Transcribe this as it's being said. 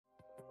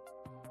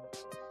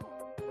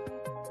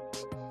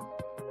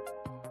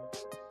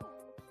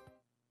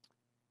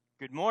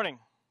Good morning.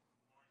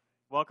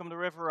 Welcome to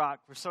River Rock.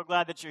 We're so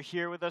glad that you're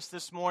here with us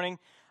this morning.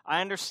 I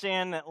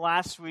understand that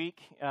last week,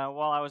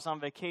 while I was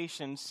on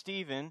vacation,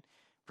 Stephen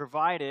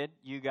provided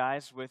you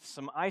guys with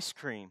some ice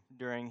cream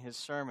during his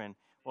sermon.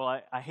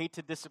 Well, I hate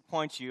to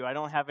disappoint you. I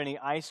don't have any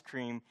ice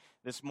cream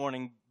this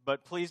morning,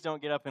 but please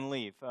don't get up and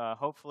leave.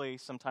 Hopefully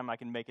sometime I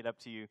can make it up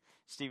to you.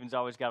 Stephen's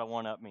always got to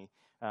one-up me.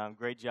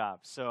 Great job.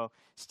 So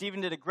Stephen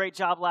did a great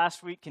job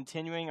last week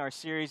continuing our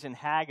series in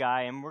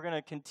Haggai, and we're going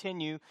to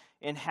continue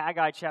in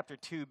Haggai chapter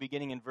 2,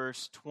 beginning in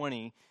verse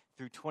 20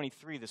 through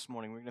 23 this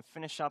morning. We're going to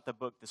finish out the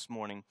book this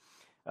morning.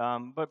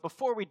 But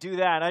before we do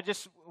that, I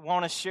just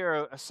want to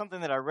share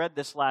something that I read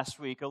this last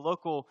week. A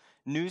local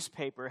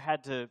newspaper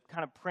had to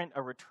kind of print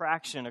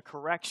a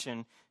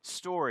correction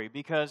story,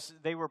 because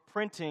they were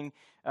printing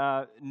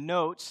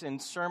notes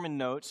and sermon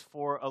notes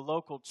for a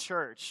local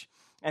church.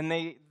 And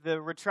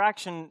the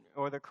retraction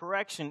or the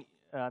correction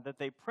that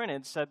they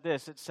printed said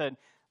this. It said,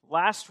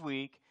 last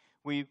week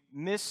we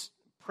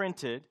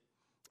misprinted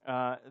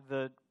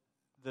the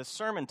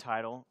sermon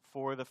title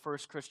for the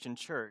First Christian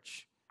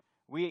Church.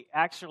 We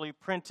actually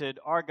printed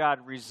Our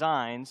God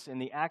Resigns,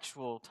 and the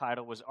actual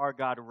title was Our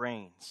God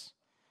Reigns.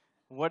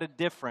 What a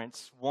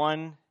difference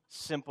one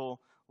simple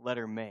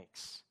letter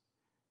makes.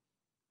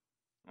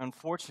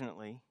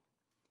 Unfortunately,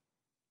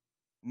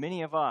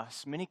 many of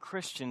us, many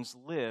Christians,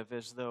 live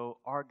as though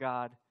our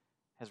God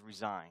has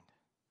resigned,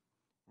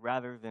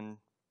 rather than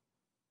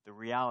the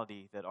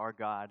reality that our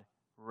God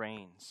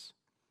reigns.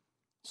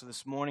 So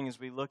this morning, as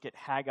we look at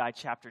Haggai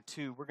chapter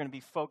 2, we're going to be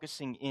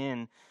focusing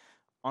in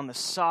on the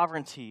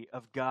sovereignty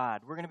of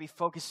God. We're going to be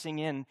focusing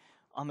in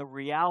on the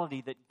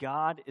reality that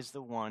God is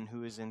the one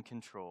who is in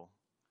control.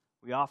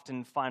 We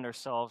often find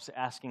ourselves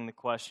asking the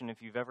question,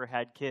 if you've ever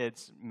had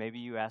kids, maybe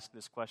you ask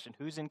this question,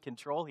 who's in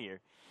control here?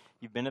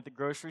 You've been at the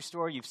grocery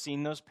store, you've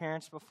seen those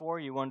parents before,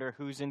 you wonder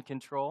who's in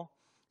control.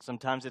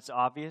 Sometimes it's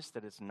obvious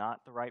that it's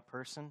not the right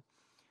person.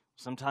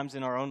 Sometimes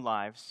in our own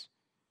lives,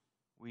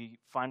 we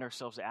find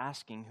ourselves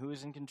asking, who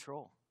is in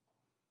control?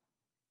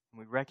 And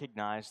we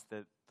recognize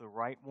that the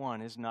right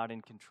one is not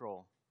in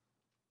control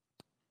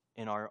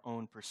in our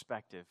own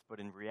perspective, but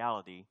in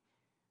reality,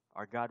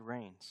 our God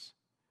reigns.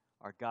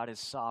 Our God is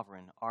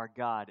sovereign. Our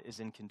God is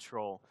in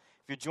control.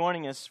 If you're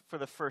joining us for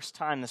the first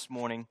time this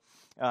morning,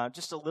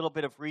 just a little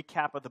bit of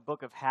recap of the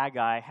book of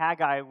Haggai.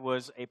 Haggai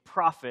was a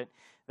prophet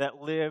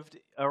that lived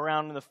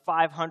around the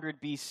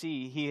 500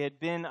 BC. He had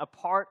been a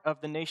part of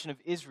the nation of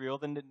Israel,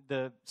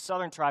 the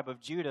southern tribe of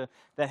Judah,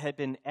 that had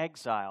been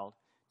exiled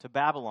to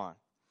Babylon.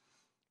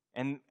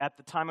 And at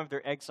the time of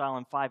their exile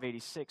in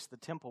 586, the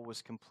temple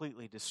was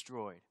completely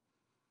destroyed.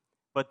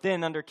 But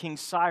then under King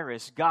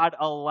Cyrus, God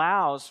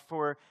allows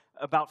for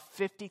about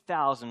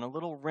 50,000, a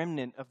little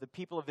remnant of the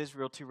people of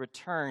Israel, to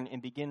return and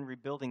begin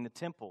rebuilding the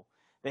temple.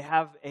 They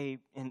have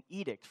an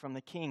edict from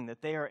the king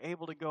that they are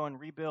able to go and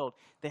rebuild.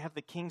 They have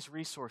the king's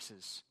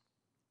resources.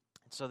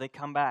 And so they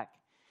come back.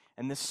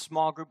 And this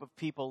small group of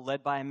people,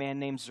 led by a man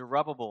named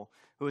Zerubbabel,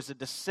 who is a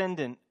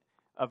descendant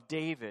of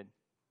David,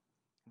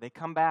 they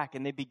come back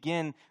and they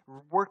begin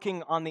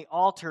working on the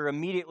altar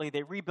immediately.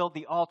 They rebuild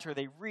the altar.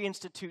 They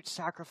reinstitute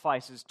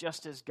sacrifices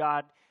just as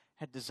God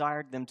had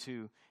desired them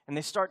to. And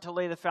they start to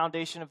lay the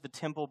foundation of the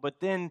temple, but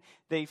then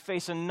they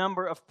face a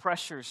number of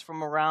pressures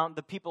from around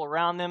the people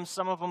around them,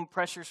 some of them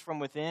pressures from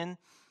within,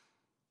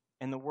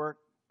 and the work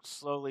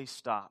slowly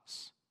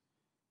stops.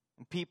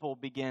 And people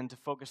begin to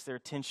focus their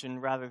attention,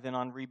 rather than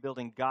on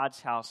rebuilding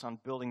God's house, on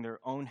building their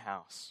own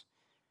house.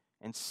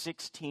 And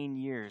 16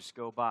 years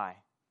go by,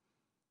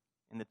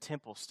 and the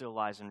temple still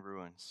lies in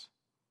ruins.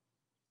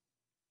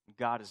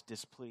 God is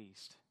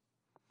displeased.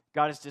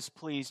 God is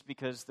displeased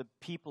because the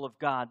people of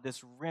God,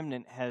 this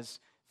remnant, has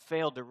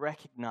failed to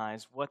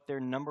recognize what their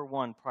number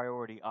one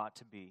priority ought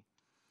to be.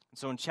 And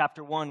so in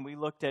chapter 1, we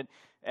looked at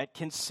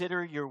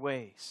consider your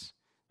ways.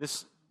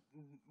 This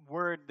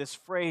word, this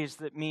phrase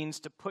that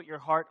means to put your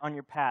heart on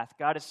your path.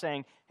 God is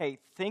saying, hey,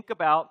 think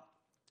about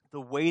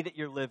the way that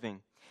you're living.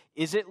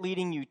 Is it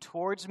leading you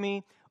towards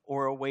me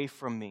or away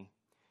from me?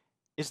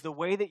 Is the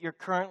way that you're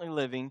currently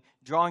living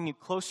drawing you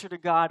closer to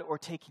God or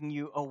taking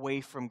you away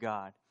from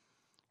God?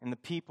 And the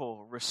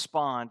people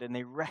respond, and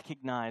they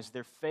recognize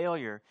their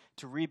failure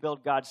to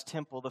rebuild God's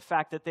temple. The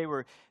fact that they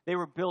were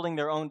building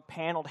their own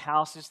paneled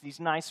houses, these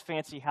nice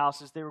fancy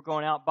houses. They were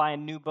going out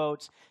buying new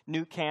boats,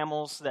 new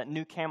camels, that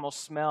new camel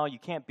smell. You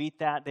can't beat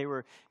that. They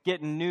were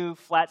getting new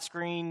flat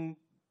screen.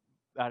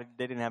 They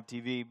didn't have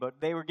TV, but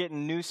they were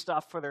getting new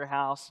stuff for their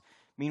house.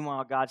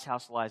 Meanwhile, God's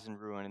house lies in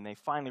ruin, and they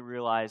finally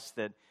realized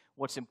that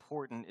what's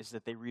important is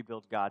that they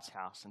rebuild God's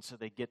house, and so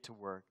they get to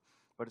work.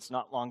 But it's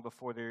not long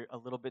before they're a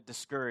little bit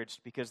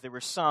discouraged, because there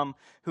were some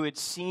who had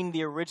seen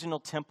the original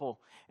temple,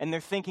 and they're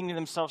thinking to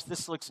themselves,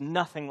 this looks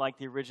nothing like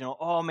the original.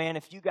 Oh man,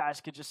 if you guys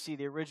could just see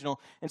the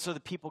original. And so the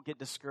people get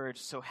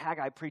discouraged. So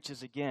Haggai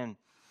preaches again.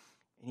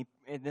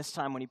 And this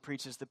time when he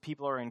preaches, the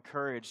people are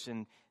encouraged,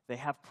 and they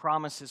have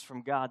promises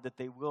from God that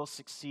they will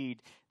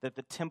succeed, that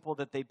the temple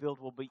that they build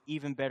will be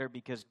even better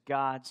because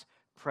God's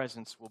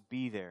presence will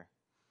be there.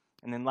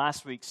 And then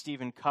last week,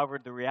 Stephen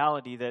covered the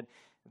reality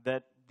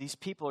that these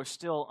people are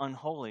still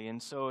unholy,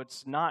 and so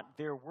it's not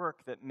their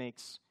work that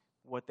makes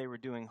what they were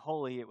doing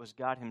holy. It was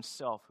God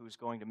himself who was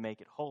going to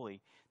make it holy,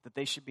 that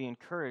they should be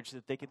encouraged,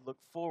 that they could look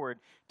forward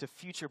to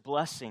future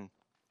blessing.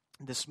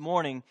 This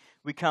morning,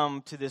 we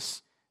come to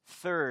this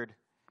third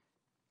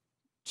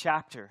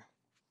chapter,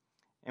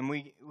 and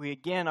we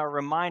again are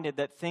reminded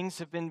that things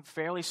have been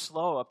fairly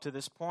slow up to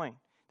this point,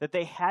 that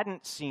they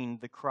hadn't seen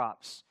the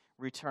crops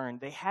return.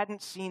 They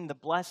hadn't seen the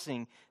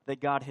blessing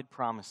that God had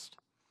promised.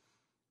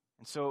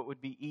 And so it would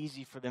be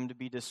easy for them to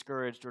be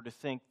discouraged or to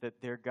think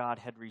that their God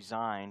had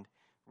resigned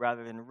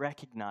rather than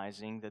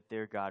recognizing that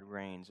their God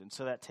reigns. And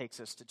so that takes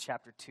us to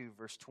chapter 2,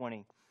 verse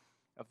 20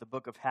 of the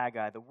book of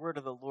Haggai. The word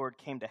of the Lord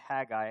came to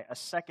Haggai a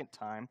second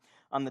time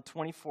on the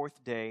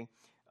 24th day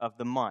of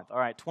the month. All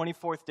right,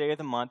 24th day of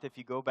the month. If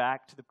you go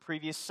back to the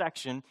previous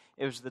section,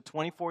 it was the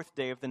 24th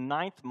day of the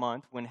 9th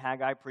month when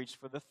Haggai preached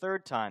for the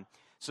third time.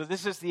 So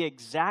this is the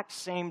exact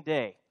same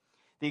day.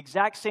 The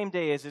exact same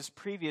day as his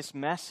previous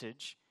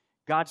message,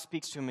 God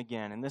speaks to him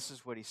again, and this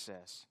is what he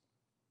says.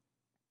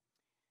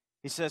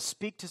 He says,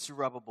 "Speak to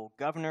Zerubbabel,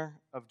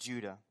 governor of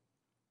Judah."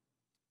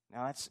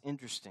 Now that's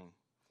interesting.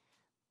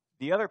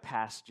 The other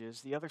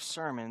passages, the other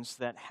sermons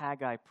that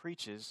Haggai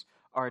preaches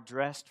are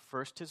addressed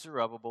first to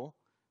Zerubbabel,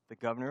 the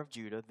governor of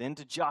Judah, then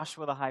to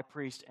Joshua the high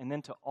priest, and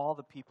then to all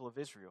the people of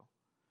Israel.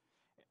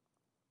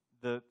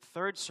 The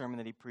third sermon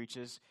that he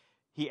preaches,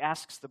 he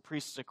asks the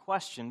priests a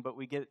question, but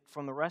we get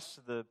from the rest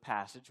of the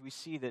passage, we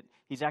see that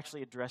he's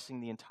actually addressing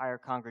the entire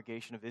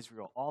congregation of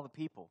Israel. All the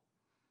people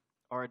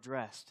are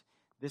addressed.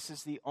 This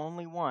is the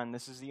only one,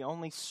 this is the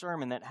only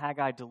sermon that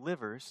Haggai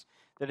delivers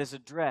that is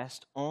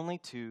addressed only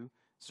to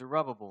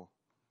Zerubbabel.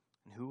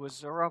 And who was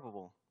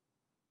Zerubbabel?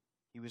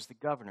 He was the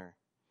governor.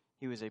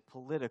 He was a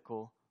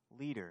political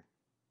leader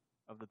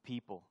of the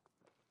people.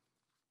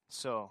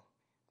 So,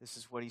 this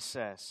is what he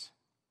says.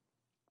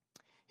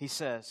 He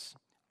says,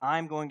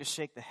 "I'm going to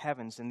shake the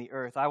heavens and the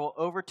earth. I will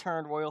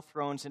overturn royal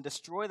thrones and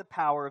destroy the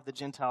power of the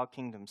Gentile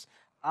kingdoms.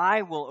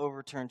 I will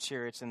overturn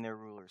chariots and their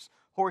rulers.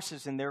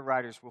 Horses and their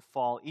riders will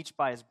fall, each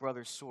by his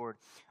brother's sword.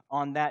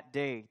 On that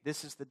day,"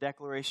 this is the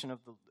declaration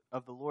of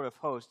the Lord of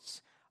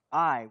hosts,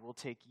 "I will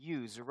take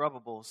you,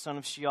 Zerubbabel, son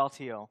of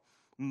Shealtiel,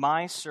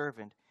 my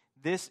servant."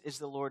 This is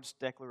the Lord's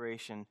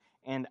declaration.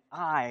 "And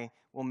I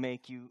will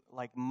make you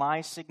like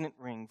my signet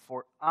ring,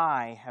 for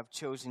I have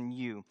chosen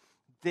you."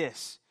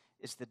 This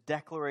is the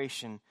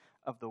declaration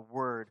of the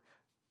word,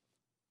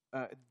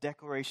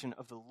 declaration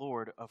of the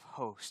Lord of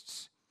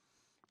hosts.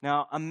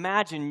 Now,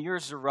 imagine you're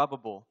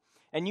Zerubbabel,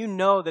 and you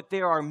know that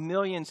there are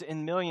millions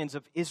and millions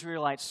of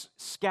Israelites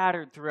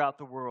scattered throughout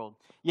the world,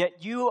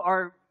 yet you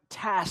are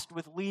tasked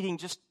with leading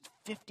just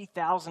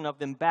 50,000 of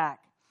them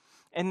back.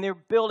 And they're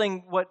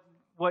building what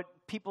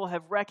people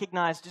have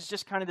recognized as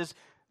just kind of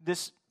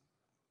this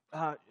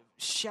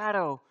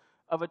shadow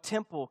of a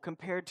temple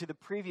compared to the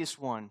previous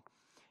one.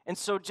 And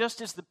so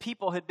just as the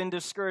people had been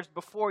discouraged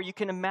before, you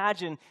can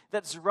imagine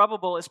that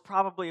Zerubbabel is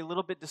probably a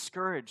little bit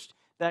discouraged.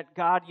 That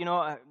God,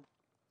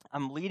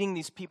 I'm leading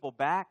these people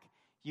back.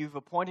 You've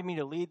appointed me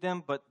to lead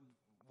them, but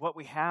what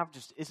we have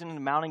just isn't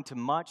amounting to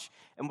much.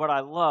 And what I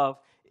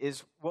love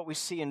is what we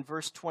see in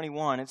verse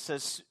 21. It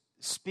says,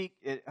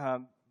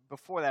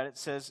 before that it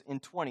says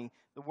in 20,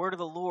 "The word of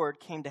the Lord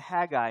came to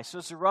Haggai."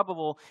 So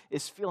Zerubbabel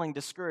is feeling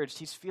discouraged.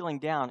 He's feeling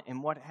down.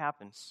 And what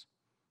happens?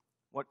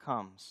 What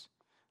comes?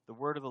 The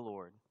word of the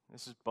Lord.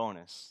 This is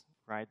bonus,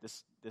 right?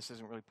 This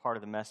isn't really part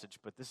of the message,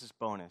 but this is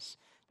bonus.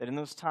 That in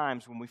those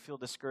times when we feel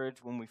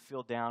discouraged, when we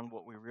feel down,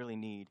 what we really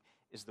need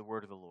is the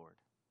word of the Lord.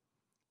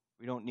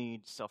 We don't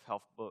need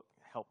self-help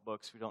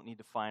books. We don't need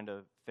to find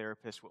a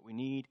therapist. What we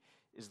need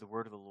is the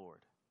word of the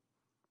Lord.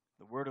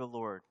 The word of the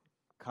Lord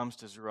comes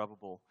to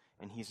Zerubbabel,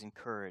 and he's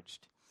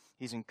encouraged.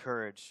 He's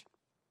encouraged.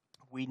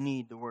 We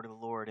need the word of the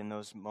Lord in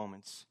those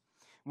moments.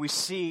 We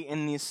see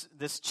in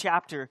this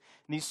chapter,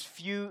 in these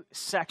few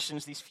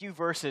sections, these few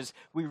verses,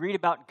 we read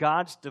about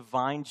God's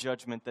divine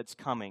judgment that's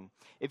coming.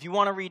 If you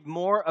want to read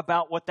more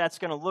about what that's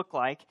going to look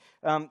like,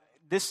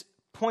 this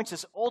points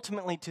us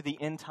ultimately to the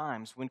end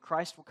times, when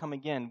Christ will come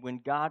again, when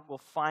God will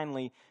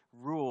finally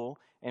rule,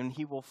 and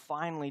he will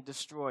finally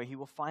destroy, he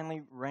will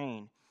finally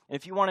reign. And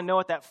if you want to know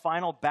what that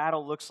final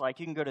battle looks like,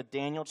 you can go to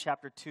Daniel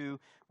chapter 2,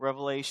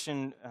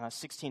 Revelation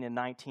 16 and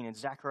 19, and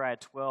Zechariah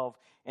 12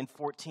 and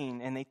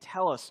 14. And they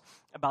tell us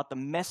about the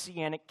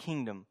Messianic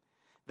kingdom,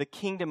 the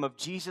kingdom of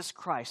Jesus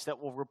Christ that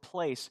will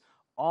replace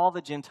all the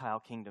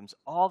Gentile kingdoms,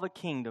 all the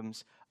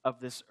kingdoms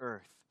of this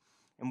earth.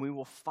 And we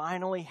will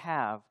finally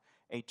have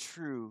a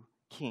true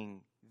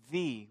king,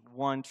 the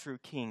one true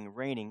king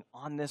reigning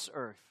on this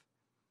earth.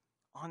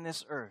 On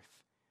this earth,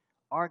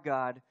 our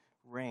God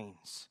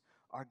reigns.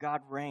 Our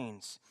God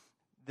reigns.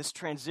 This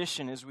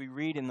transition, as we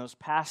read in those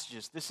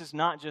passages, this is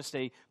not just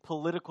a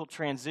political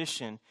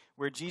transition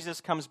where Jesus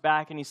comes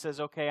back and he says,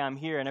 "Okay, I'm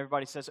here," and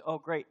everybody says, "Oh,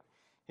 great,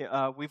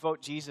 we vote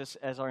Jesus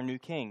as our new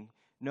king."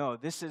 No,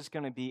 this is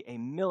going to be a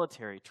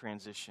military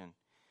transition.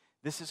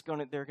 There are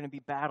going to be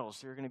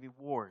battles, there are going to be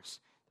wars,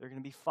 there are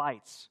going to be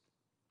fights,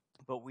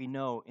 but we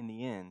know in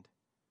the end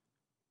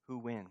who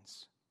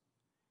wins.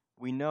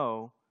 We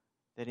know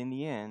that in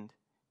the end,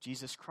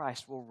 Jesus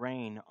Christ will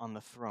reign on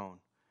the throne.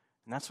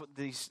 And that's what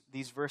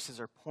these verses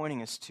are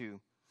pointing us to.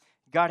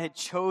 God had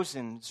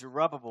chosen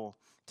Zerubbabel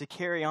to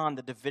carry on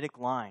the Davidic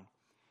line.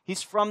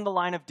 He's from the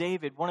line of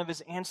David. One of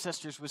his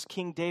ancestors was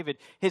King David.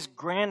 His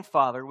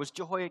grandfather was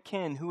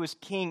Jehoiakim, who was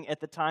king at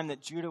the time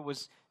that Judah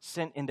was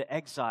sent into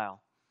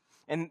exile.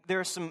 And there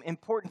are some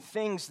important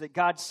things that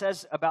God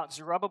says about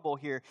Zerubbabel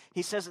here.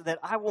 He says that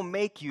I will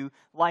make you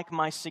like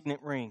my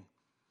signet ring.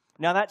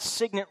 Now, that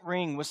signet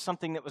ring was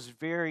something that was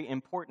very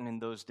important in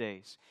those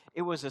days.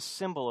 It was a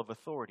symbol of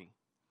authority.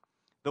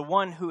 The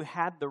one who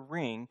had the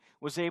ring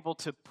was able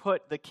to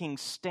put the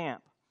king's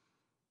stamp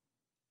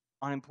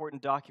on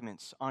important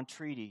documents, on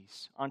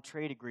treaties, on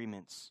trade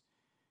agreements.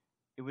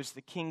 It was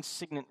the king's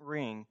signet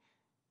ring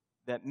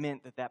that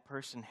meant that that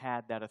person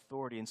had that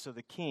authority. And so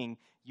the king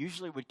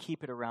usually would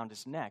keep it around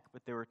his neck,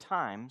 but there were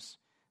times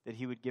that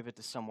he would give it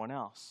to someone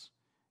else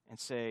and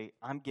say,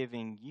 I'm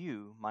giving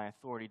you my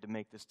authority to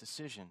make this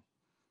decision.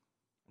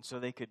 And so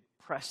they could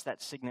press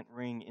that signet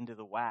ring into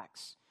the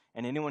wax.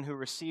 And anyone who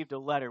received a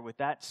letter with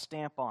that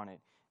stamp on it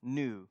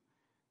knew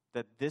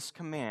that this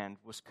command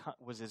was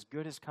as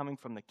good as coming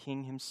from the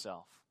king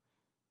himself,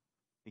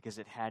 because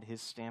it had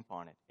his stamp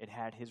on it. It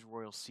had his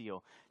royal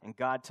seal. And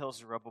God tells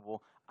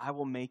Zerubbabel, I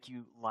will make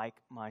you like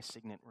my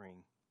signet ring.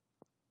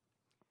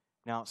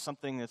 Now,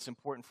 something that's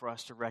important for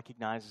us to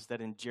recognize is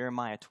that in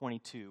Jeremiah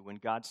 22, when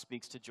God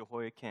speaks to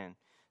Jehoiakim,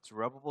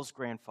 Zerubbabel's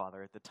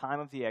grandfather, at the time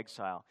of the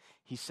exile,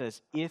 he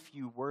says, if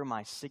you were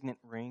my signet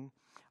ring,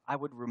 I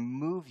would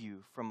remove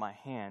you from my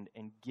hand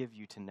and give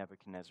you to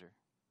Nebuchadnezzar.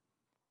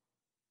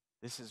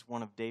 This is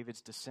one of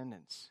David's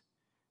descendants.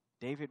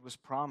 David was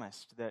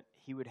promised that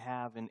he would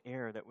have an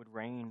heir that would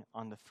reign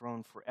on the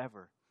throne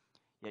forever.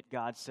 Yet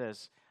God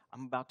says,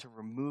 I'm about to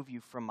remove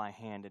you from my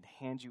hand and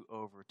hand you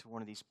over to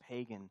one of these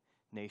pagan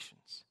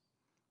nations.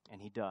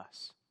 And he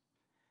does.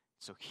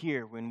 So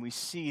here, when we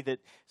see that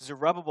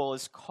Zerubbabel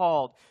is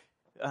called,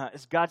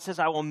 as God says,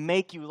 I will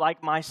make you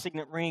like my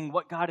signet ring,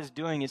 what God is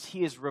doing is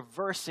he is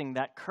reversing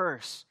that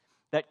curse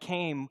that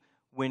came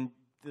when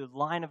the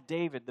line of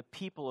David, the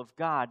people of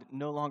God,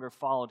 no longer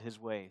followed his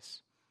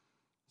ways.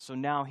 So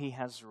now he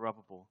has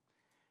Zerubbabel,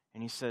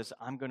 and he says,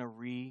 I'm going to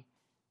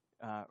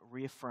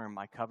reaffirm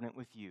my covenant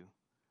with you.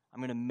 I'm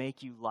going to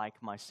make you like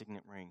my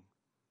signet ring.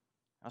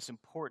 Now, it's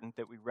important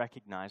that we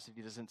recognize that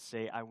he doesn't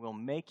say, I will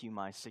make you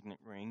my signet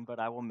ring, but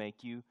I will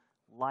make you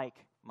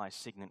like my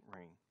signet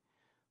ring.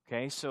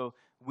 Okay, so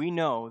we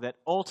know that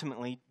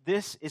ultimately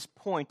this is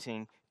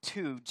pointing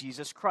to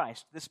Jesus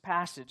Christ. This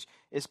passage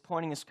is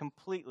pointing us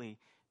completely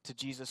to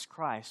Jesus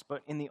Christ.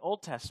 But in the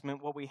Old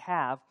Testament, what we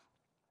have,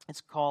 it's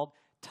called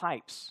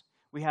types.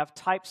 We have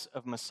types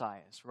of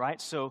messiahs,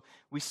 right? So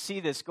we see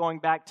this going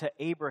back to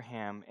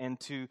Abraham and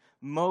to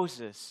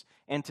Moses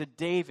and to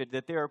David,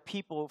 that there are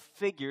people,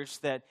 figures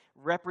that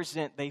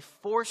represent, they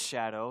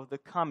foreshadow the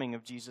coming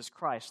of Jesus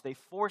Christ. They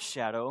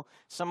foreshadow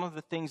some of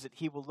the things that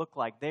he will look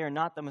like. They are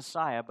not the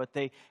Messiah, but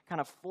they kind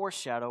of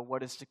foreshadow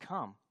what is to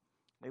come.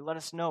 They let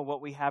us know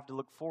what we have to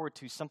look forward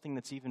to, something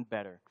that's even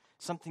better,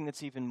 something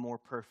that's even more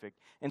perfect.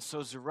 And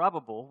so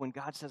Zerubbabel, when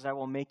God says, I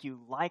will make you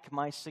like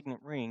my signet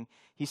ring,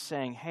 he's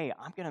saying, hey,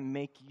 I'm going to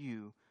make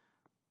you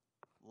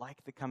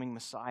like the coming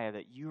Messiah,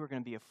 that you are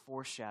going to be a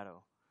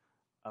foreshadow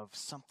of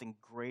something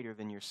greater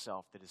than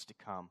yourself that is to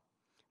come.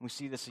 And we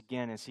see this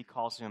again as he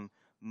calls him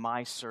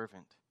my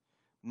servant.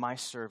 My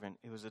servant.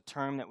 It was a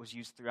term that was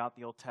used throughout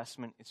the Old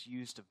Testament. It's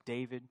used of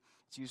David.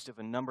 It's used of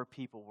a number of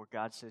people where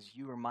God says,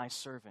 you are my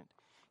servant.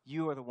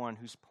 You are the one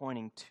who's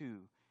pointing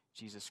to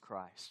Jesus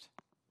Christ.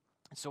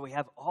 And so we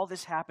have all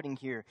this happening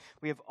here.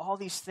 We have all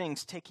these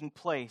things taking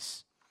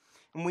place.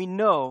 And we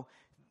know,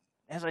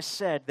 as I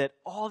said, that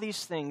all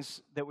these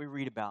things that we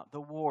read about,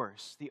 the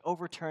wars, the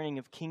overturning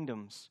of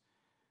kingdoms,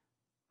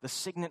 the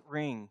signet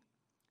ring,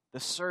 the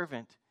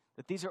servant,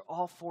 that these are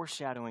all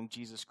foreshadowing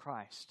Jesus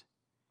Christ.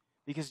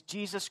 Because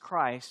Jesus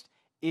Christ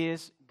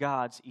is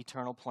God's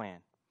eternal plan.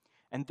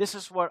 And this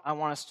is what I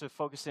want us to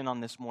focus in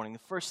on this morning. The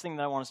first thing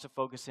that I want us to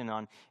focus in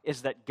on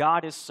is that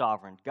God is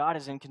sovereign, God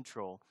is in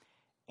control,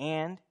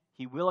 and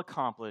he will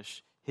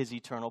accomplish his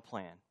eternal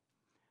plan.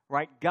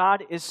 Right?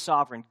 God is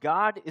sovereign.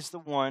 God is the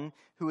one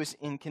who is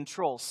in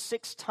control.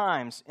 6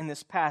 times in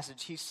this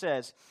passage he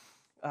says,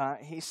 I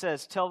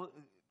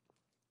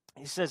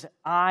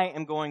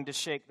am going to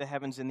shake the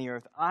heavens and the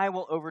earth. I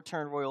will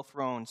overturn royal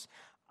thrones.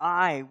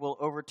 I will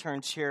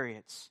overturn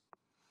chariots.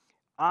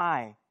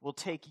 I will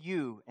take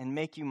you and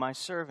make you my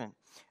servant.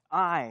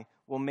 I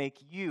will make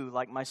you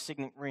like my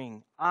signet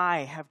ring. I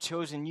have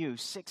chosen you.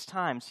 6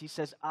 times he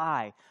says,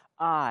 I.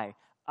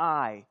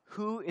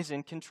 Who is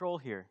in control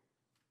here?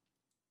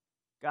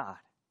 God.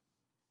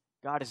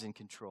 God is in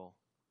control.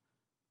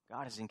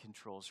 God is in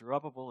control.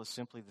 Zerubbabel is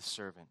simply the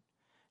servant.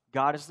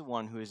 God is the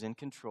one who is in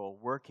control,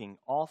 working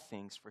all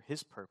things for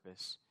his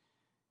purpose,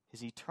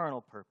 his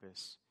eternal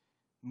purpose,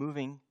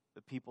 moving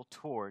the people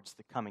towards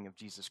the coming of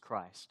Jesus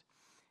Christ.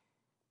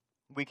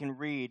 We can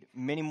read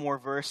many more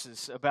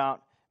verses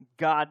about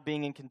God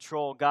being in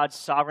control, God's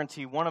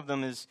sovereignty. One of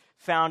them is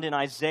found in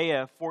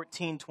Isaiah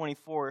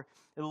 14:24.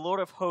 The Lord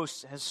of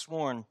hosts has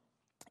sworn,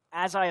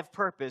 as I have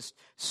purposed,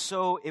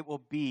 so it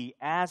will be.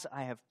 As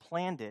I have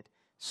planned it,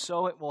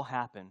 so it will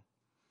happen.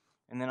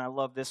 And then I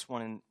love this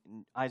one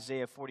in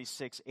Isaiah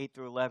 46, 8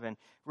 through 11.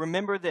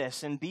 Remember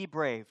this and be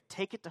brave.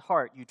 Take it to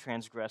heart, you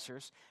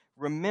transgressors.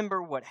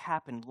 Remember what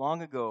happened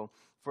long ago.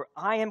 For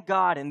I am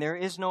God and there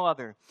is no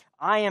other.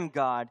 I am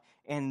God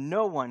and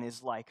no one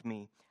is like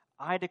me.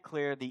 I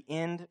declare the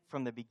end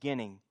from the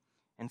beginning,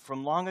 and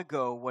from long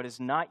ago what is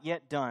not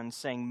yet done,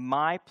 saying,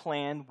 my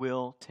plan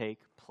will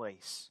take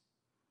place.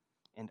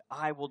 And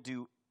I will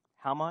do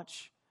how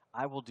much?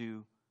 I will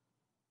do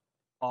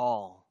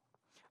all.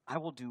 I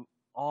will do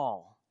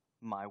all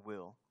my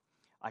will.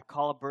 I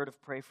call a bird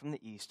of prey from the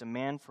east, a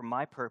man for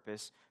my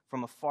purpose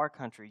from a far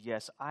country.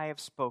 Yes, I have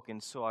spoken,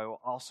 so I will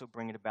also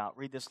bring it about.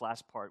 Read this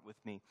last part with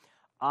me.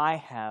 I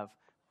have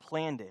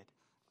planned it.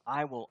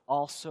 I will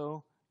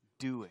also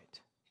do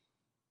it.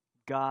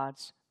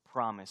 God's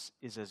promise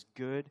is as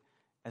good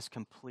as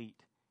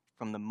complete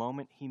from the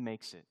moment he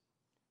makes it.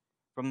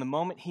 From the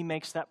moment he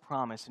makes that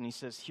promise and he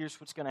says,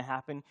 here's what's going to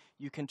happen,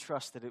 you can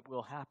trust that it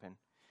will happen.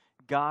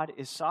 God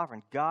is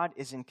sovereign. God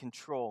is in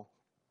control.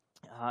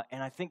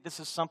 And I think this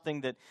is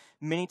something that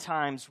many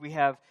times we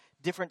have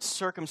different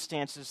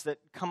circumstances that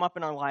come up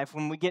in our life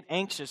when we get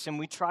anxious and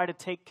we try to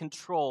take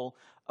control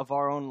of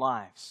our own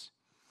lives.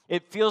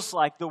 It feels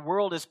like the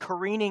world is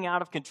careening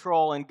out of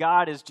control and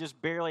God is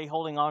just barely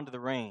holding on to the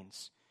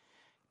reins.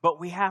 But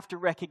we have to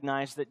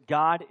recognize that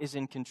God is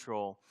in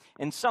control.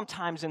 And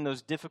sometimes in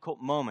those difficult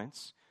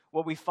moments,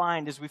 what we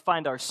find is we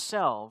find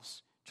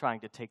ourselves trying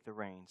to take the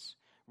reins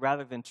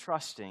rather than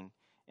trusting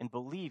and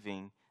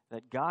believing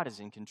that God is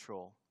in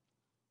control.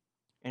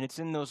 And it's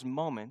in those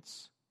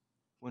moments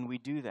when we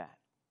do that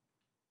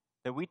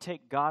we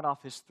take God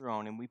off his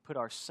throne and we put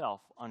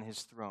ourselves on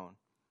his throne.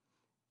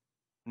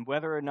 And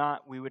whether or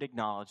not we would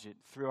acknowledge it,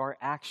 through our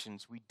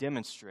actions, we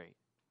demonstrate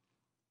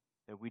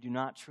that we do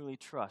not truly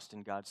trust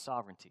in God's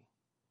sovereignty.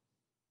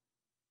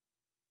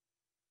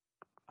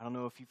 I don't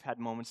know if you've had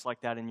moments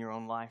like that in your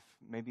own life.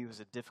 Maybe it was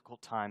a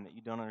difficult time that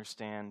you don't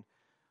understand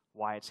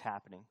why it's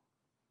happening.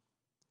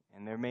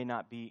 And there may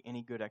not be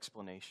any good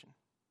explanation.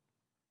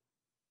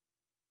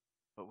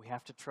 But we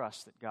have to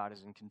trust that God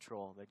is in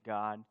control, that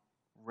God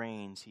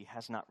reigns. He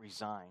has not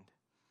resigned.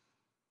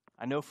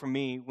 I know for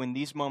me, when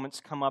these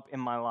moments come up in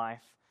my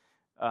life,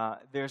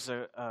 there's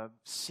a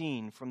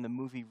scene from the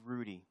movie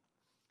Rudy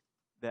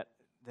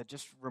that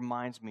just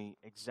reminds me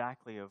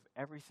exactly of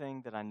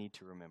everything that I need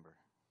to remember.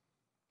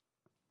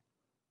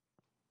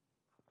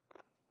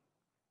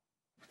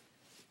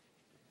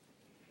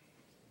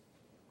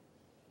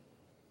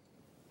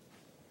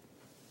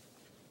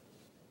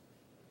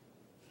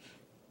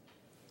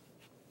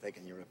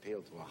 Taking your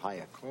appeal to a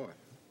higher court.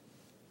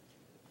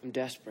 I'm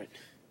desperate.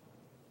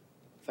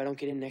 If I don't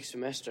get in next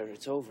semester,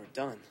 it's over,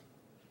 done.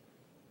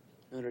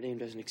 Notre Dame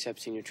doesn't accept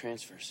senior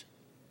transfers.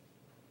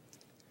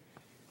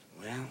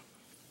 Well,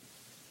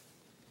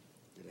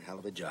 did a hell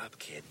of a job,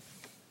 kid.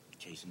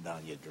 Chasing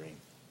down your dream.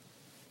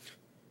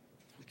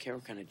 I don't care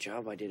what kind of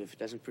job I did. If it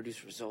doesn't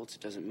produce results,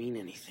 it doesn't mean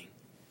anything.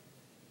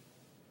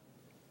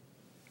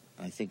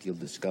 I think you'll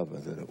discover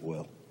that it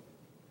will.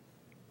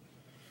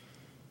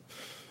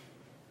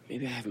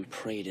 Maybe I haven't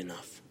prayed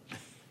enough.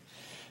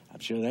 I'm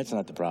sure that's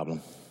not the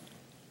problem.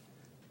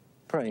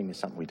 Praying is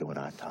something we do in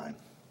our time.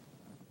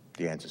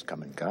 The answers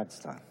come in God's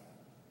time.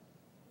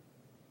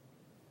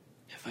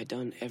 Have I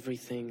done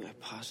everything I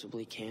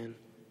possibly can?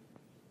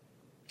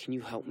 Can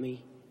you help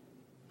me?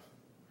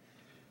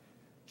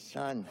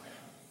 Son,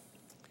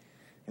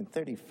 in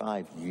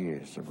 35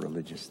 years of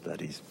religious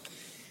studies,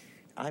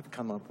 I've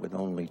come up with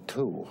only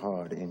two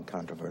hard,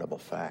 incontrovertible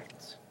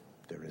facts.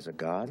 There is a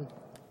God,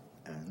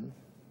 and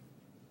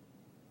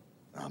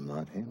I'm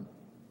not him.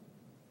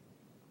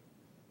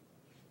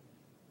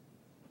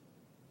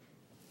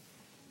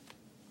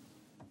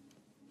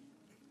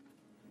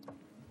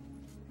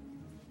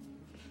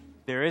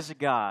 There is a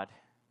God,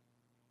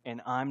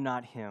 and I'm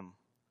not him.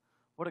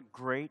 What a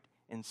great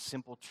and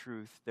simple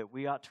truth that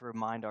we ought to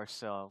remind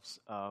ourselves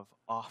of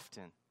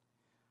often.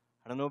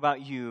 I don't know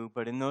about you,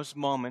 but in those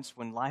moments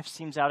when life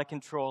seems out of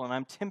control and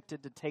I'm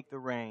tempted to take the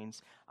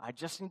reins, I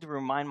just need to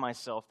remind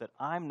myself that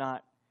I'm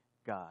not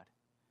God,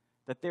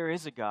 that there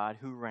is a God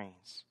who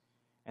reigns,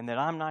 and that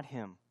I'm not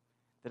him,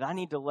 that I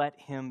need to let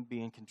him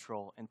be in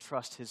control and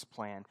trust his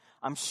plan.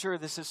 I'm sure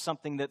this is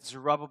something that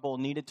Zerubbabel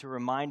needed to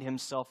remind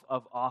himself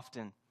of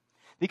often.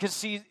 Because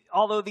see,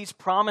 although these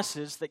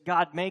promises that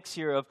God makes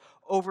here of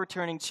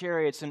overturning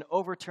chariots and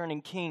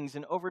overturning kings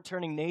and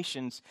overturning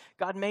nations,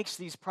 God makes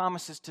these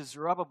promises to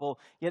Zerubbabel,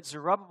 yet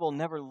Zerubbabel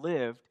never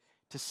lived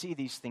to see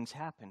these things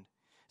happen.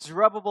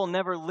 Zerubbabel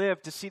never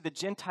lived to see the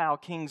Gentile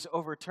kings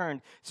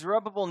overturned.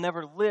 Zerubbabel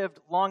never lived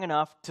long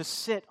enough to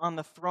sit on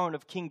the throne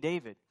of King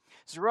David.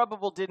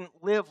 Zerubbabel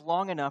didn't live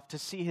long enough to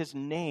see his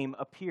name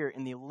appear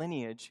in the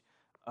lineage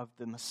of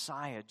the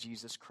Messiah,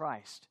 Jesus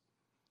Christ.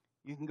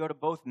 You can go to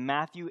both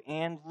Matthew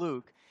and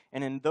Luke,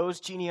 and in those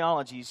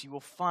genealogies, you will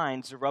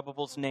find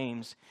Zerubbabel's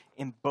names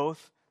in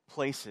both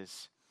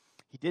places.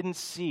 He didn't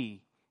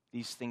see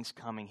these things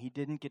coming. He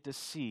didn't get to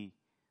see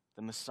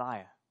the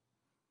Messiah.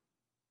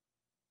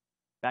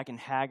 Back in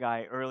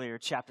Haggai earlier,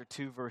 chapter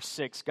 2, verse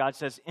 6, God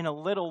says, in a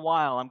little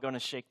while I'm going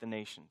to shake the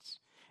nations.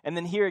 And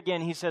then here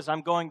again, he says,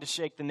 I'm going to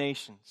shake the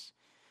nations.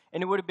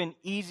 And it would have been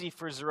easy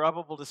for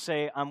Zerubbabel to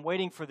say, I'm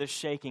waiting for this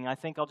shaking. I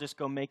think I'll just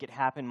go make it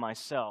happen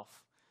myself.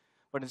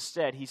 But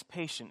instead, he's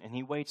patient and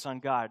he waits on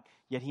God,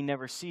 yet he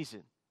never sees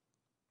it.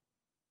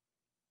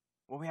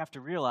 What we have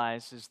to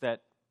realize is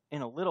that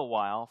in a little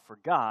while for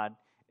God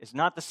is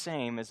not the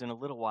same as in a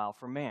little while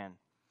for man.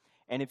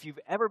 And if you've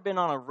ever been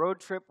on a road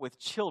trip with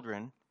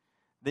children,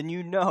 then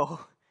you know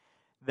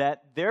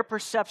that their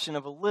perception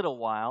of a little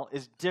while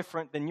is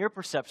different than your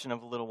perception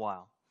of a little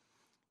while.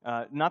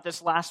 Not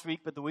this last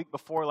week, but the week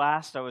before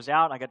last, I was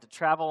out. I got to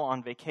travel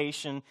on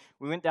vacation.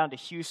 We went down to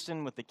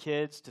Houston with the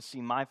kids to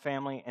see my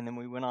family, and then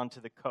we went on to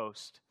the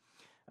coast.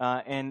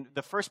 And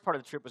the first part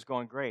of the trip was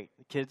going great.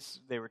 The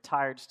kids, they were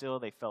tired still.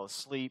 They fell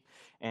asleep,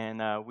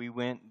 and we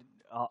went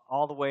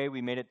all the way.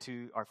 We made it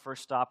to our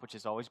first stop, which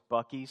is always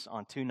Buc-ee's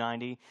on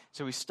 290.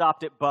 So we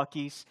stopped at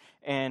Buc-ee's,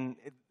 and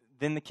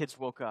then the kids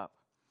woke up.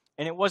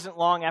 And it wasn't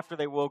long after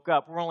they woke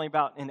up, we're only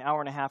about an hour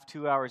and a half,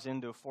 2 hours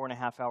into a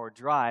 4.5-hour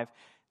drive,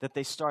 that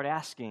they start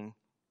asking,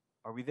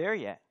 are we there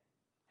yet?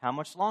 How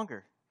much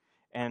longer?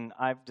 And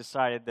I've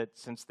decided that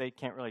since they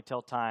can't really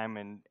tell time,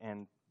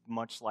 and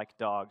much like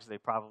dogs, they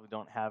probably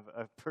don't have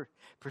a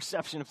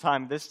perception of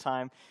time this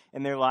time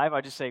in their life,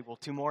 I just say, well,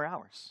 2 more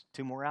hours.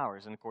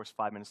 And of course,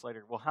 5 minutes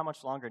later, well, how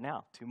much longer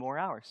now? 2 more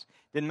hours.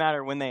 Didn't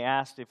matter when they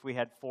asked if we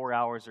had 4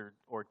 hours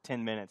or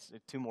 10 minutes,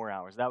 2 more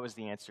hours. That was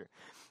the answer.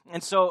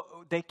 And so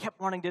they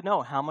kept wanting to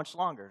know how much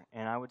longer.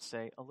 And I would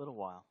say, a little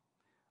while.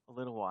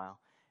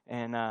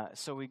 And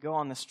so we go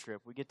on this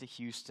trip. We get to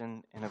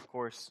Houston, and of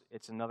course,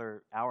 it's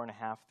another hour and a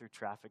half through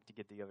traffic to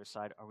get to the other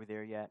side. Are we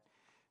there yet?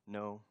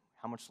 No.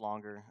 How much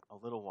longer? A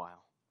little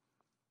while.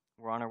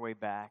 We're on our way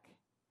back,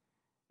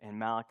 and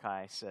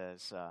Malachi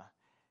says,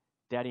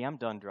 Daddy, I'm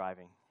done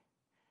driving.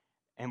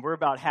 And we're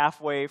about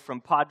halfway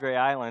from Padre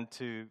Island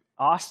to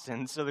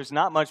Austin, so there's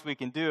not much we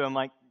can do. I'm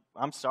like,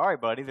 I'm sorry,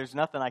 buddy. There's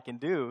nothing I can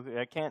do.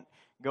 I can't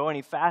go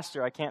any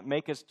faster. I can't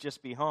make us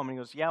just be home. And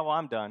he goes, yeah, well,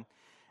 I'm done.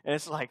 And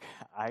it's like,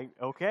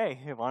 okay,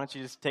 why don't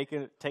you just take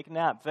a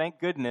nap? Thank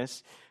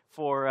goodness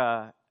for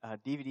a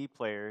DVD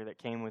player that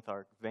came with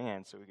our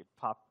van so we could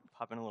pop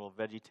in a little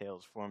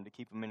VeggieTales for them to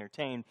keep them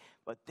entertained.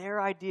 But their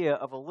idea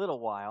of a little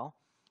while,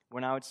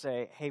 when I would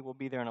say, hey, we'll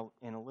be there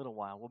in a little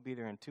while, we'll be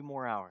there in 2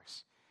 more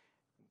hours,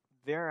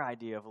 their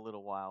idea of a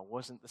little while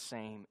wasn't the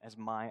same as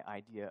my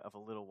idea of a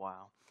little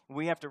while.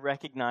 We have to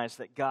recognize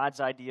that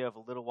God's idea of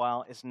a little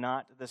while is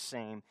not the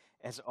same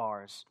as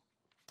ours.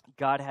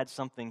 God had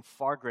something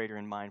far greater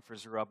in mind for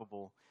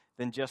Zerubbabel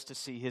than just to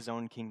see his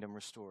own kingdom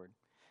restored.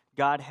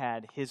 God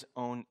had his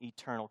own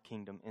eternal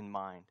kingdom in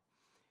mind.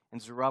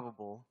 And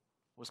Zerubbabel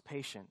was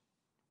patient,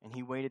 and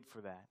he waited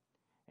for that.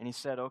 And he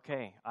said,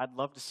 okay, I'd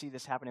love to see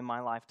this happen in my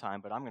lifetime,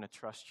 but I'm going to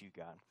trust you,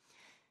 God.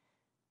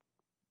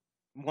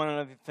 One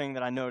other thing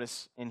that I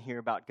notice in here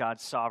about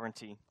God's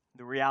sovereignty,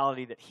 the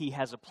reality that he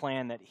has a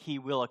plan that he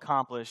will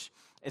accomplish,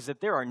 is that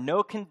there are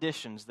no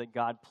conditions that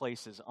God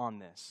places on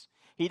this.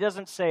 He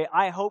doesn't say,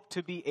 I hope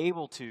to be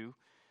able to,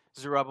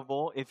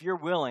 Zerubbabel, if you're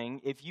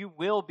willing, if you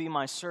will be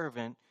my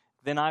servant,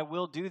 then I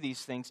will do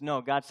these things.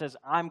 No, God says,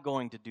 I'm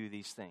going to do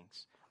these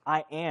things.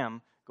 I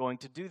am going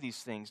to do these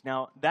things.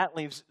 Now, that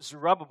leaves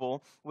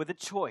Zerubbabel with a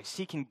choice.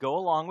 He can go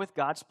along with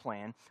God's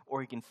plan,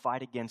 or he can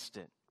fight against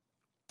it.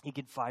 He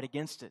can fight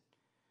against it.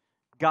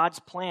 God's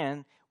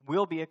plan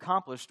will be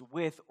accomplished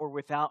with or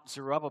without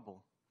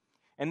Zerubbabel.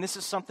 And this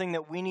is something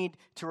that we need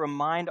to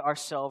remind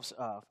ourselves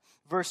of.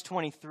 Verse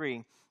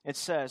 23, it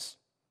says,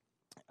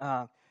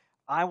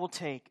 I will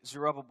take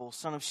Zerubbabel,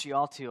 son of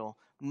Shealtiel,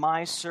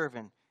 my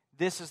servant.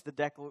 This is the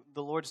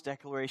Lord's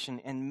declaration,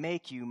 and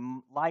make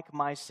you like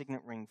my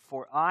signet ring.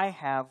 For I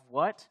have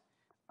what?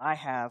 I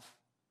have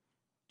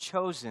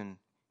chosen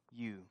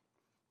you.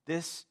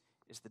 This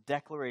is the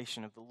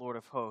declaration of the Lord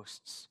of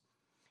hosts.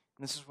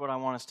 And this is what I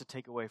want us to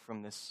take away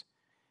from this,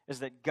 is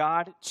that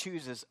God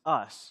chooses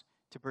us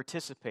to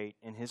participate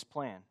in his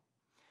plan.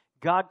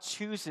 God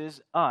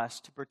chooses us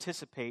to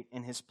participate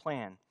in his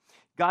plan.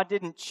 God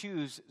didn't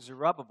choose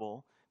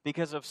Zerubbabel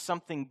because of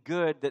something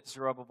good that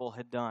Zerubbabel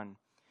had done,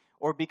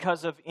 or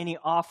because of any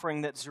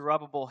offering that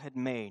Zerubbabel had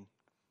made.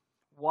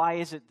 Why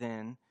is it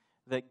then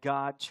that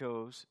God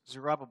chose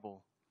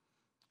Zerubbabel?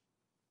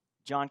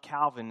 John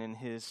Calvin, in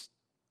his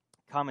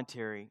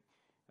commentary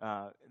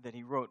that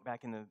he wrote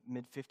back in the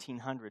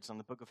mid-1500s on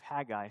the book of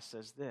Haggai,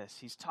 says this.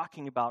 He's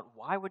talking about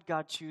why would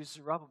God choose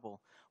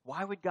Zerubbabel?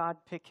 Why would God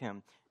pick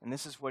him? And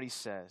this is what he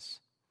says.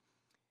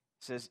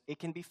 He says, it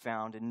can be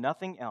found in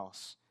nothing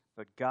else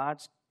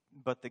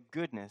but the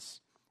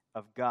goodness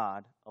of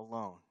God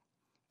alone.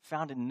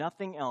 Found in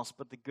nothing else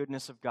but the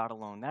goodness of God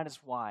alone. That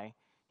is why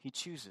he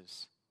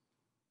chooses.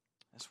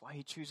 That's why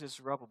he chooses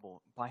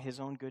Zerubbabel, by his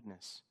own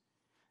goodness.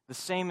 The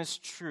same is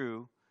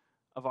true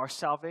of our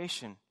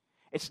salvation.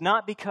 It's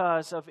not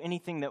because of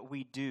anything that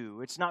we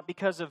do. It's not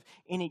because of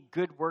any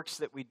good works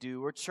that we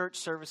do or church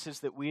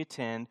services that we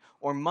attend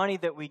or money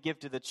that we give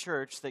to the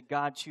church that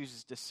God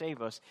chooses to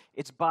save us.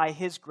 It's by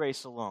His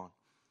grace alone.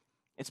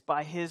 It's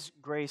by His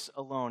grace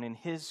alone and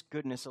His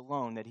goodness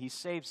alone that He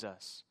saves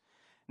us.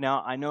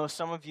 Now, I know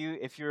some of you,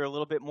 if you're a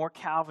little bit more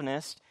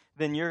Calvinist,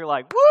 then you're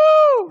like,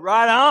 woo,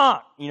 right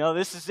on.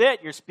 This is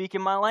it. You're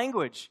speaking my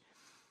language.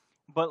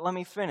 But let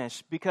me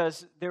finish,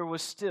 because there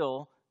was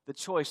still the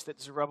choice that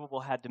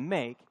Zerubbabel had to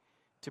make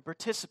to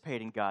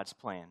participate in God's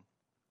plan.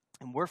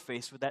 And we're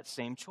faced with that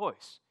same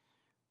choice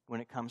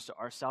when it comes to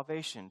our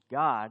salvation.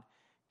 God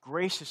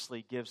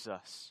graciously gives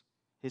us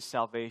His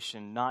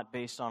salvation, not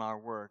based on our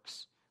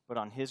works, but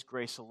on His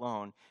grace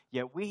alone.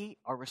 Yet we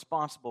are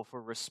responsible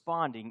for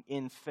responding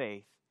in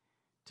faith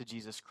to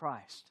Jesus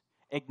Christ,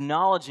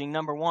 acknowledging,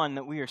 number one,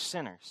 that we are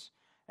sinners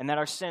and that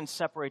our sin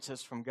separates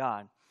us from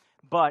God.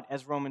 But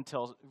as Romans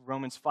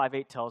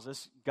 5:8 tells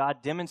us,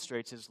 God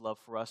demonstrates His love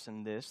for us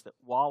in this, that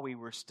while we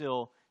were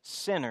still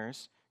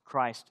sinners,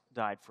 Christ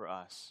died for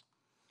us.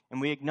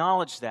 And we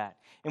acknowledge that,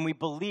 and we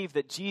believe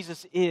that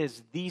Jesus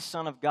is the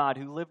Son of God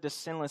who lived a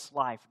sinless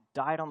life,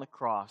 died on the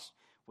cross,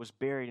 was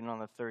buried, and on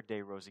the third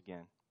day rose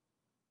again.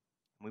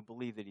 And we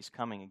believe that He's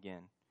coming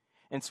again.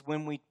 And it's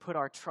when we put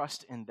our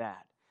trust in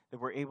that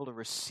we're able to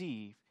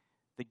receive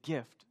the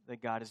gift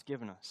that God has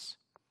given us.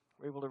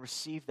 We're able to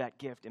receive that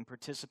gift and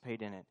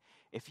participate in it.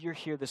 If you're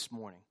here this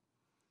morning,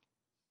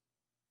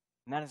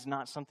 and that is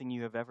not something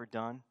you have ever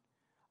done,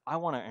 I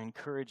want to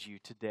encourage you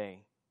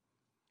today.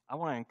 I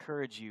want to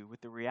encourage you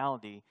with the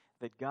reality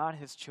that God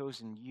has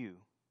chosen you.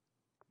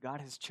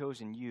 God has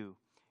chosen you,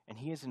 and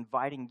He is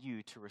inviting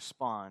you to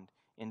respond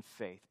in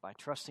faith by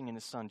trusting in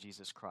His Son,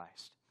 Jesus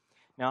Christ.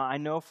 Now, I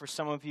know for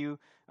some of you,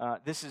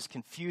 this is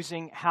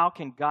confusing. How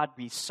can God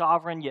be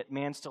sovereign, yet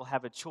man still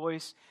have a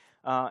choice?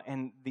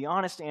 And the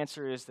honest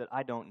answer is that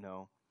I don't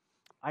know.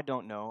 I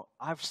don't know.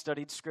 I've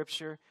studied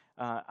Scripture.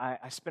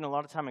 I spent a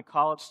lot of time in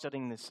college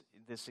studying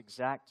this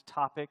exact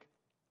topic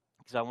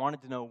because I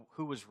wanted to know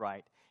who was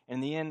right. And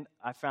in the end,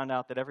 I found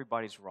out that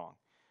everybody's wrong,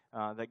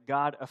 that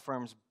God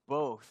affirms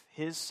both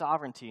His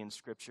sovereignty in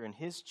Scripture and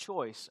His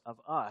choice of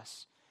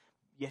us,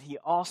 yet He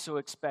also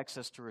expects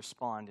us to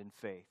respond in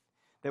faith,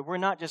 that we're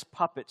not just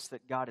puppets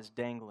that God is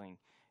dangling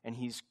and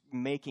He's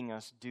making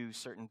us do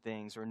certain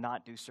things or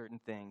not do certain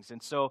things.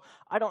 And so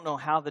I don't know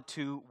how the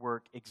two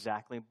work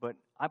exactly, but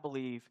I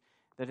believe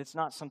that it's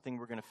not something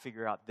we're going to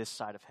figure out this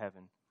side of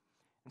heaven.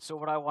 And so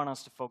what I want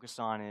us to focus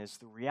on is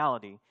the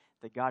reality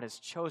that God has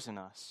chosen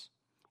us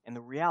and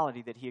the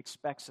reality that He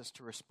expects us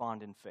to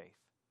respond in faith.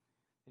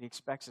 That He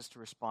expects us to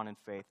respond in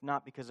faith,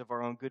 not because of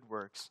our own good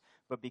works,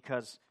 but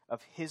because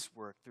of His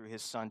work through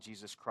His Son,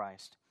 Jesus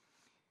Christ.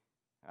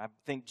 I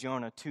think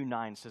Jonah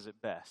 2:9 says it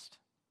best.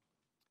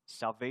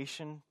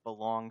 Salvation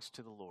belongs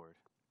to the Lord.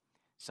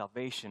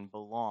 Salvation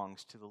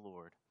belongs to the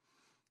Lord.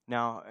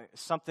 Now,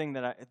 something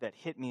that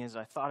hit me as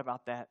I thought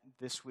about that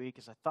this week,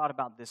 as I thought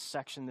about this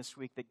section this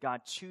week, that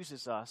God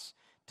chooses us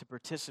to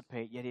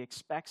participate, yet He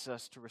expects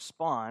us to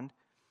respond.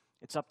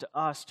 It's up to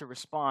us to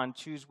respond,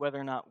 choose whether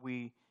or not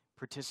we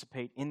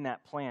participate in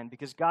that plan,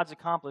 because God's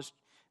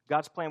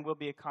plan will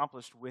be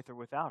accomplished with or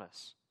without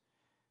us.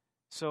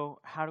 So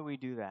how do we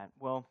do that?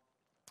 Well,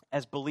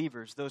 as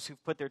believers, those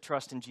who've put their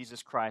trust in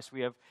Jesus Christ,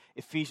 we have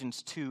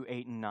Ephesians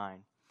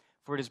 2:8-9.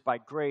 For it is by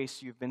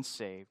grace you've been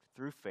saved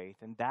through faith,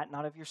 and that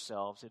not of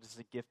yourselves, it is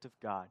a gift of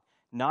God,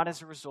 not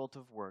as a result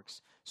of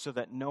works, so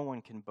that no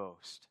one can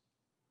boast.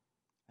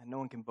 And no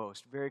one can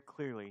boast. Very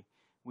clearly,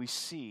 we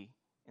see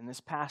in this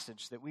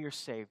passage that we are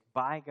saved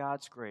by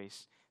God's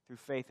grace through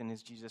faith in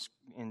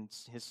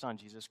His Son,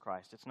 Jesus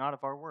Christ. It's not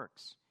of our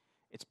works.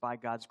 It's by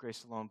God's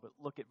grace alone. But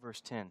look at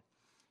verse 10.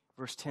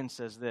 Verse 10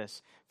 says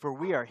this, for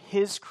we are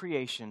His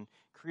creation,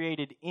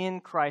 created in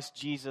Christ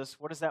Jesus.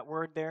 What is that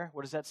word there?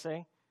 What does that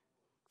say?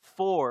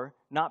 For,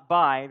 not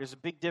by. There's a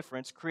big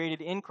difference.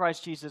 Created in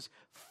Christ Jesus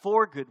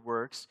for good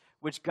works,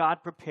 which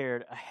God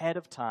prepared ahead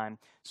of time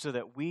so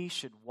that we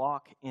should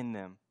walk in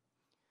them.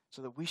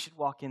 So that we should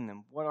walk in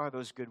them. What are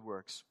those good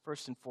works?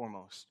 First and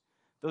foremost,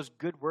 those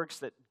good works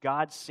that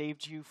God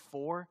saved you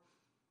for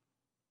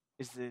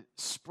is the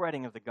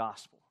spreading of the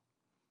gospel.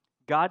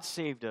 God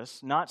saved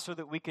us not so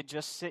that we could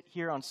just sit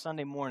here on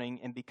Sunday morning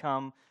and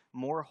become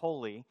more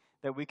holy,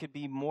 that we could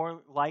be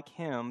more like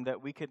Him,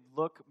 that we could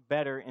look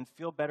better and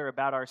feel better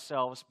about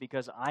ourselves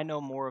because I know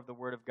more of the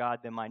Word of God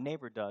than my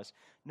neighbor does.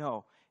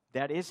 No,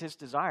 that is His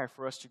desire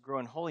for us to grow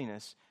in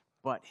holiness,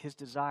 but His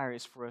desire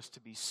is for us to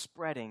be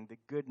spreading the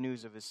good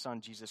news of His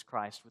Son, Jesus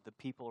Christ, with the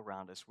people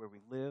around us where we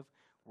live,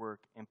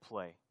 work, and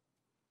play.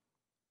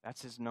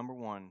 That's His number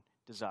one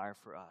desire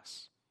for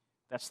us.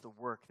 That's the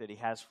work that He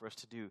has for us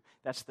to do.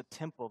 That's the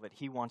temple that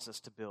He wants us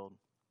to build.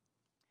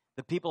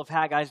 The people of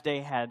Haggai's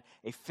day had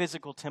a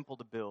physical temple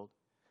to build.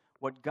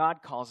 What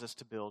God calls us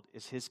to build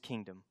is His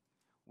kingdom,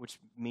 which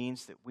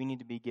means that we need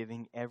to be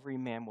giving every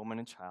man, woman,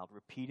 and child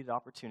repeated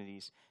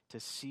opportunities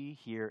to see,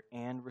 hear,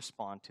 and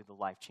respond to the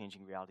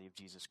life-changing reality of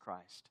Jesus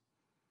Christ.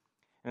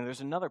 And there's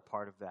another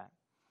part of that.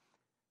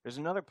 There's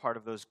another part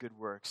of those good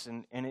works,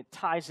 and it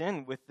ties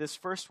in with this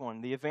first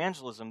one, the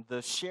evangelism,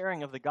 the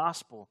sharing of the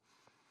gospel,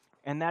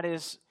 and that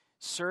is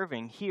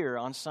serving here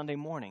on Sunday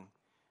morning.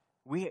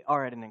 We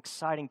are at an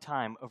exciting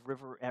time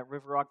at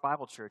River Rock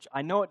Bible Church.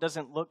 I know it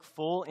doesn't look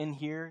full in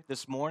here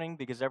this morning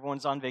because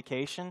everyone's on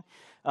vacation,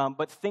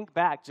 but think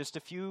back just a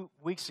few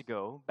weeks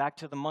ago, back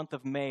to the month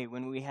of May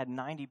when we had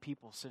 90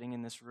 people sitting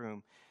in this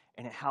room,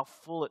 and how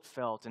full it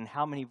felt and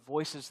how many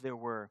voices there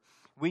were.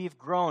 We've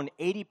grown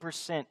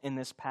 80% in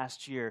this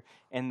past year,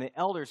 and the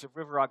elders of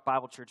River Rock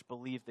Bible Church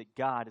believe that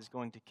God is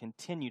going to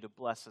continue to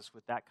bless us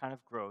with that kind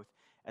of growth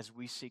as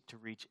we seek to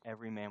reach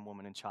every man,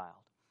 woman, and child.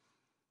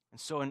 And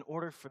so in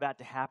order for that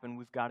to happen,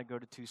 we've got to go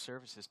to 2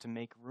 services to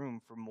make room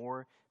for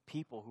more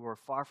people who are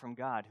far from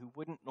God, who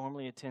wouldn't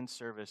normally attend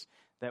service,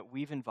 that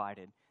we've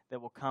invited,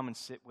 that will come and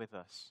sit with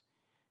us.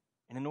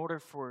 And in order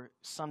for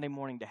Sunday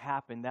morning to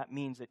happen, that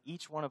means that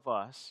each one of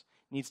us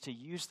needs to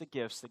use the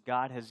gifts that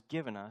God has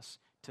given us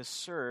to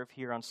serve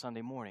here on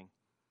Sunday morning.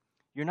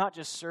 You're not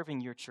just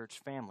serving your church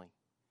family.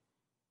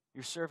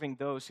 You're serving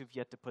those who've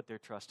yet to put their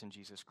trust in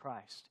Jesus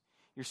Christ.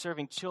 You're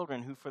serving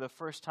children who, for the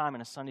first time in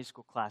a Sunday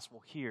school class,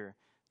 will hear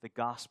the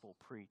gospel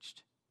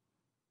preached.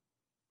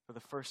 For the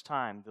first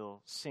time,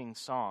 they'll sing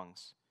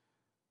songs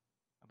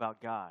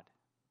about God,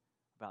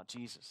 about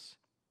Jesus.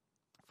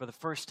 For the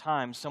first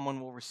time,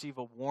 someone will receive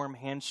a warm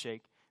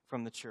handshake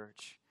from the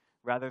church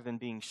rather than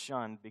being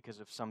shunned because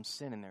of some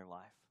sin in their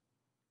life.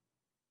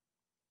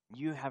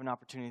 You have an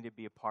opportunity to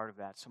be a part of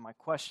that. So my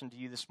question to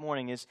you this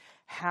morning is,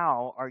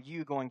 how are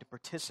you going to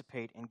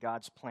participate in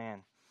God's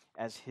plan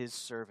as His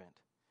servant?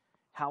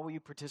 How will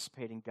you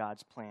participate in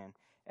God's plan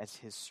as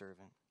His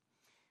servant?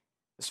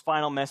 This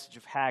final message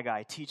of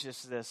Haggai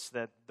teaches us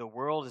that the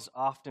world is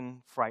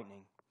often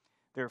frightening.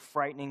 There are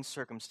frightening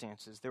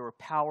circumstances. There are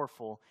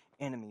powerful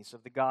enemies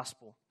of the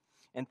gospel.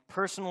 And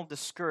personal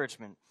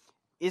discouragement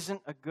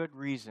isn't a good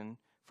reason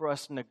for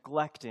us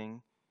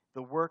neglecting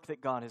the work that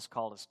God has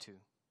called us to.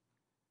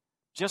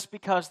 Just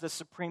because the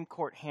Supreme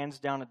Court hands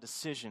down a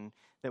decision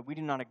that we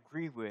do not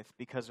agree with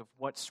because of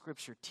what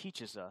Scripture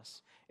teaches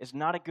us is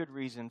not a good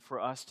reason for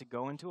us to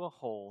go into a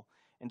hole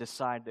and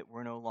decide that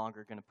we're no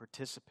longer going to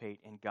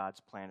participate in God's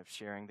plan of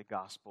sharing the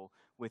gospel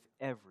with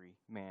every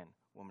man,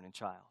 woman, and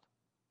child.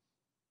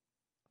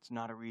 It's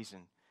not a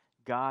reason.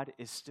 God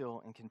is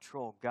still in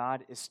control.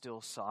 God is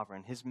still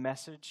sovereign. His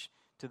message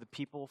to the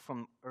people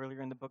from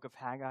earlier in the book of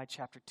Haggai,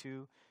 chapter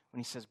 2, when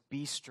he says,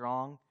 be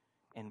strong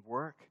and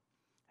work,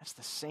 that's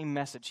the same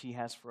message he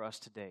has for us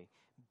today.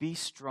 Be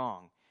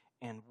strong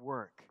and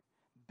work,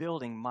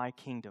 building my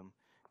kingdom,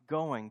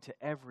 going to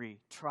every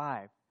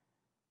tribe,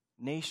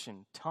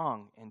 nation,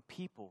 tongue, and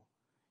people,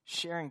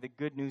 sharing the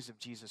good news of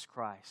Jesus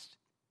Christ.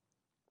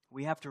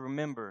 We have to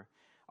remember,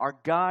 our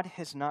God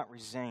has not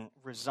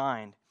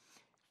resigned.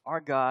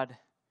 Our God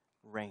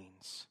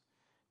reigns.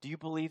 Do you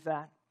believe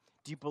that?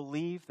 Do you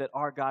believe that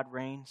our God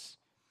reigns?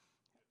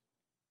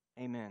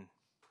 Amen.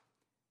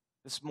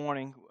 This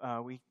morning,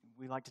 we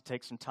like to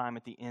take some time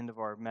at the end of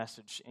our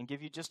message and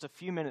give you just a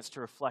few minutes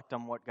to reflect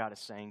on what God is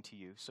saying to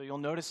you. So you'll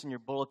notice in your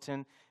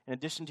bulletin, in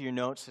addition to your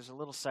notes, there's a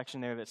little section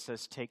there that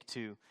says Take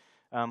Two.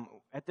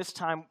 At this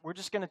time, we're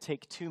just going to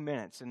take 2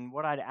 minutes, and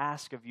what I'd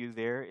ask of you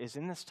there is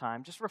in this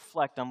time, just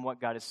reflect on what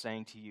God is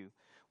saying to you.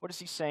 What is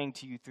He saying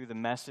to you through the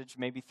message,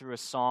 maybe through a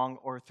song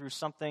or through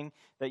something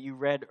that you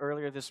read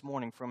earlier this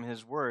morning from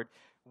His Word?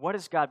 What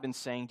has God been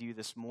saying to you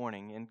this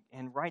morning?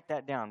 And write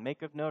that down.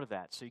 Make a note of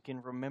that so you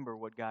can remember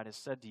what God has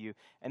said to you.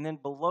 And then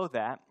below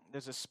that,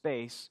 there's a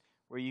space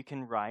where you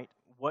can write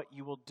what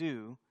you will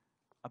do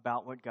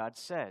about what God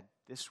said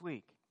this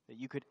week, that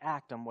you could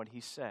act on what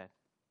He said,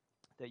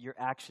 that your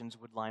actions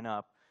would line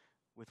up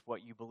with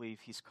what you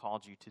believe He's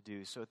called you to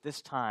do. So at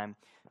this time,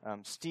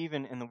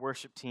 Stephen and the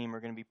worship team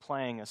are going to be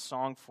playing a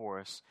song for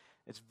us.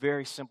 It's a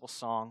very simple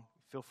song.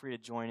 Feel free to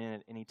join in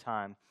at any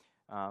time.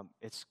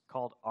 It's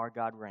called Our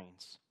God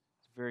Reigns.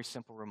 It's a very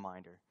simple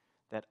reminder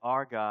that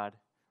our God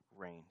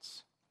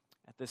reigns.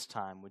 At this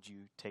time, would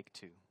you take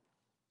 2?